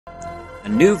A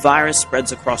new virus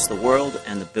spreads across the world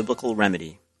and the biblical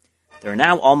remedy. There are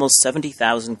now almost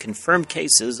 70,000 confirmed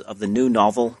cases of the new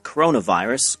novel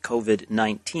coronavirus,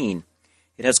 COVID-19.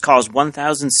 It has caused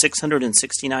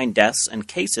 1,669 deaths and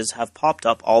cases have popped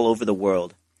up all over the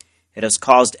world. It has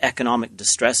caused economic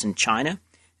distress in China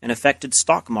and affected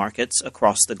stock markets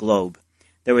across the globe.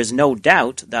 There is no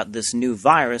doubt that this new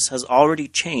virus has already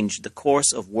changed the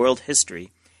course of world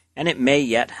history, and it may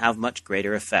yet have much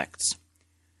greater effects.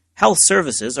 Health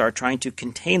services are trying to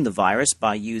contain the virus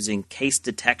by using case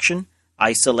detection,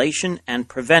 isolation, and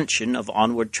prevention of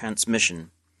onward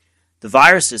transmission. The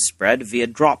virus is spread via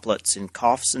droplets in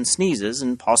coughs and sneezes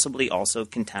and possibly also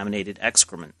contaminated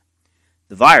excrement.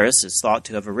 The virus is thought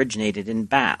to have originated in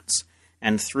bats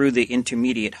and through the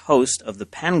intermediate host of the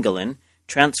pangolin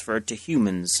transferred to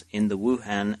humans in the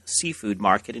Wuhan seafood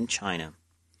market in China.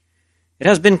 It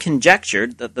has been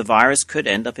conjectured that the virus could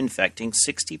end up infecting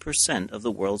 60% of the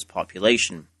world's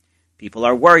population. People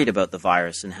are worried about the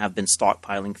virus and have been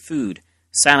stockpiling food,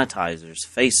 sanitizers,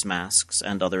 face masks,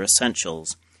 and other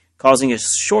essentials, causing a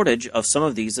shortage of some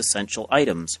of these essential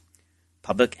items.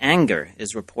 Public anger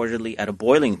is reportedly at a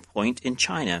boiling point in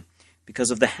China because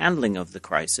of the handling of the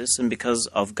crisis and because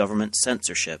of government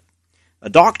censorship. A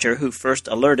doctor who first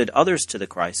alerted others to the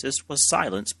crisis was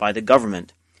silenced by the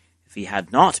government. If he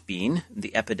had not been,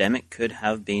 the epidemic could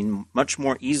have been much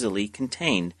more easily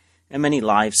contained and many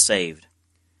lives saved.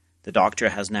 The doctor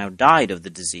has now died of the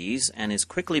disease and is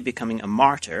quickly becoming a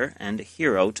martyr and a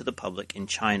hero to the public in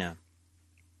China.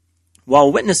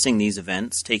 While witnessing these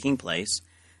events taking place,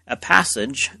 a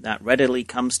passage that readily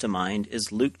comes to mind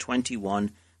is Luke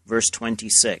 21, verse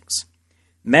 26.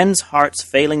 Men's hearts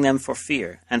failing them for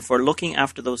fear, and for looking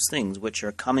after those things which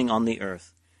are coming on the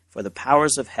earth, for the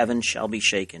powers of heaven shall be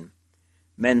shaken.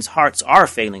 Men's hearts are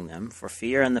failing them for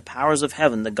fear, and the powers of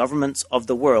heaven, the governments of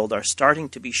the world, are starting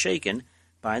to be shaken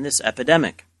by this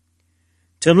epidemic.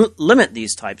 To limit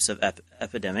these types of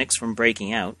epidemics from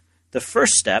breaking out, the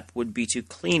first step would be to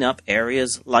clean up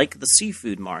areas like the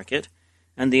seafood market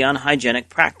and the unhygienic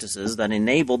practices that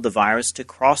enabled the virus to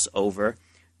cross over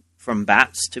from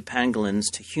bats to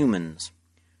pangolins to humans.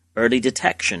 Early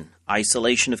detection,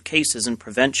 isolation of cases, and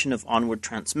prevention of onward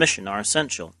transmission are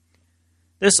essential.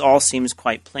 This all seems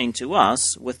quite plain to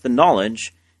us with the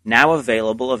knowledge now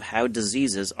available of how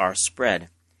diseases are spread.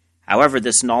 However,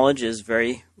 this knowledge is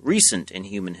very recent in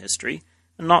human history,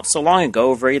 and not so long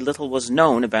ago very little was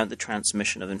known about the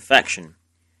transmission of infection.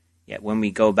 Yet when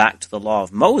we go back to the law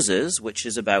of Moses, which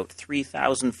is about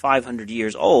 3,500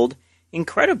 years old,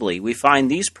 incredibly we find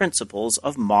these principles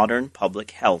of modern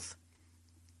public health.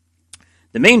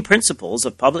 The main principles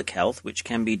of public health which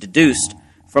can be deduced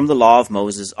from the law of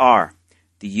Moses are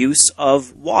the use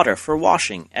of water for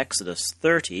washing, Exodus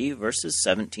 30, verses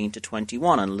 17 to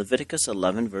 21, and Leviticus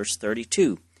 11, verse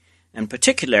 32, and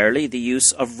particularly the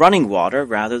use of running water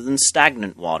rather than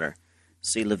stagnant water,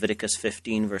 see Leviticus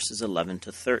 15, verses 11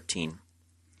 to 13.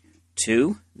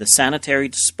 2. The sanitary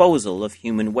disposal of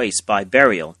human waste by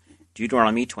burial,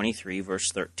 Deuteronomy 23,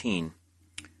 verse 13.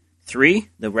 3.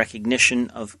 The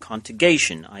recognition of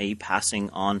contagion, i.e.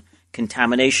 passing on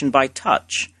contamination by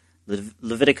touch,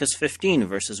 Leviticus 15,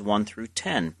 verses 1 through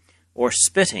 10, or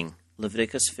spitting,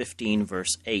 Leviticus 15,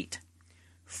 verse 8.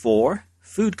 4.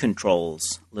 Food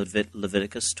controls,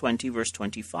 Leviticus 20, verse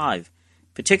 25,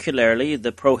 particularly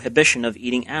the prohibition of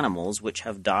eating animals which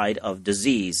have died of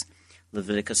disease,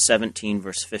 Leviticus 17,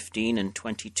 verse 15, and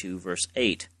 22, verse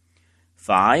 8.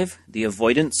 5. The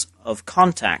avoidance of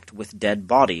contact with dead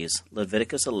bodies,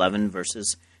 Leviticus 11,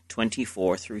 verses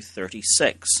 24 through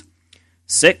 36.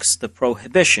 6. The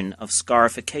prohibition of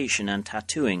scarification and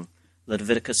tattooing,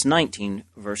 Leviticus 19,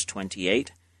 verse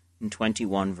 28, and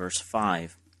 21, verse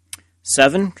 5.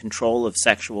 7. Control of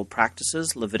sexual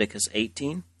practices, Leviticus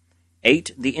 18.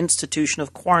 8. The institution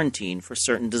of quarantine for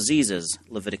certain diseases,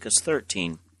 Leviticus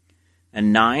 13.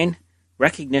 And 9.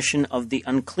 Recognition of the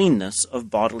uncleanness of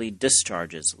bodily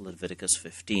discharges, Leviticus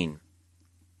 15.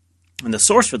 And the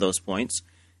source for those points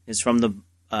is from the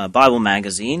Bible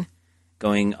magazine,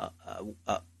 going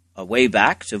way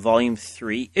back to Volume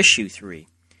 3, Issue 3,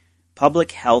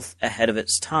 Public Health Ahead of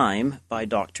Its Time by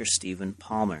Dr. Stephen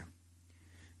Palmer.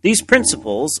 These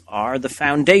principles are the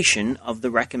foundation of the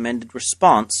recommended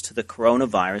response to the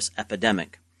coronavirus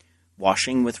epidemic.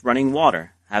 Washing with running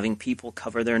water, having people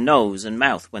cover their nose and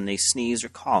mouth when they sneeze or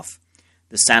cough,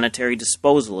 the sanitary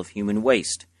disposal of human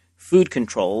waste, food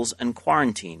controls, and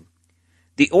quarantine.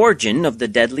 The origin of the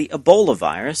deadly Ebola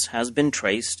virus has been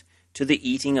traced to the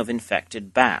eating of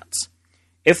infected bats.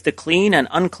 If the clean and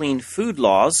unclean food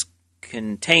laws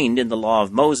contained in the law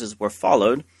of Moses were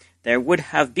followed, there would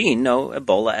have been no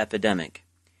Ebola epidemic.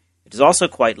 It It is also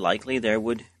quite likely there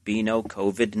would be no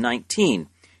COVID-19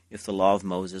 if the law of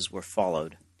Moses were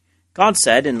followed. God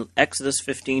said in Exodus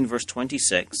 15, verse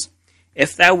 26,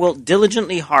 "If thou wilt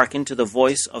diligently hearken to the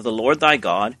voice of the Lord thy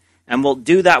God, and wilt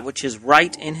do that which is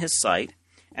right in his sight,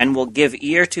 and will give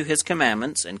ear to his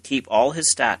commandments, and keep all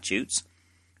his statutes,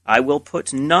 I will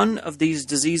put none of these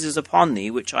diseases upon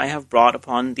thee which I have brought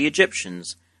upon the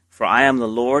Egyptians, for I am the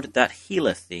Lord that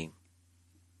healeth thee."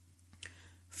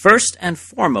 First and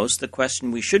foremost, the question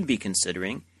we should be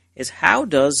considering is, how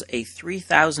does a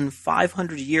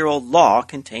 3,500-year-old law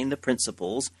contain the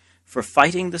principles for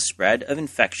fighting the spread of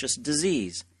infectious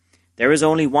disease? There is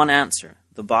only one answer.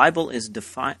 The Bible is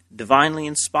divinely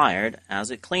inspired, as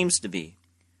it claims to be.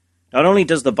 Not only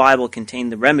does the Bible contain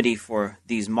the remedy for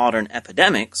these modern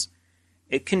epidemics,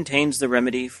 it contains the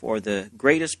remedy for the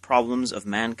greatest problems of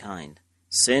mankind: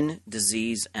 sin,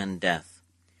 disease, and death.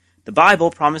 The Bible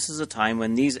promises a time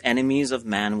when these enemies of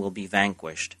man will be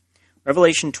vanquished.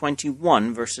 Revelation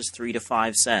 21, verses 3 to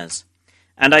 5 says,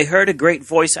 "And I heard a great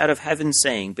voice out of heaven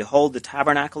saying, Behold, the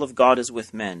tabernacle of God is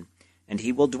with men, and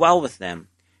he will dwell with them.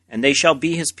 And they shall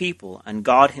be his people, and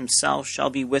God himself shall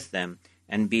be with them,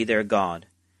 and be their God.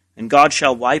 And God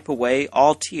shall wipe away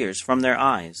all tears from their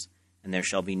eyes, and there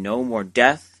shall be no more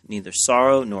death, neither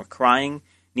sorrow nor crying,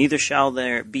 neither shall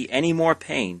there be any more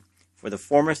pain, for the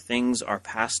former things are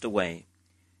passed away.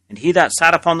 And he that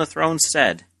sat upon the throne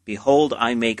said, Behold,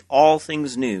 I make all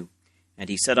things new. And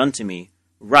he said unto me,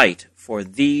 Write, for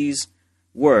these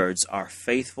words are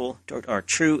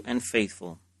true and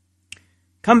faithful."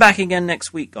 Come back again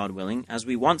next week, God willing, as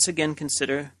we once again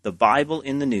consider the Bible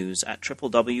in the News at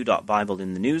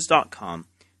www.bibleinthenews.com.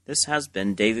 This has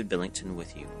been David Billington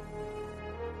with you.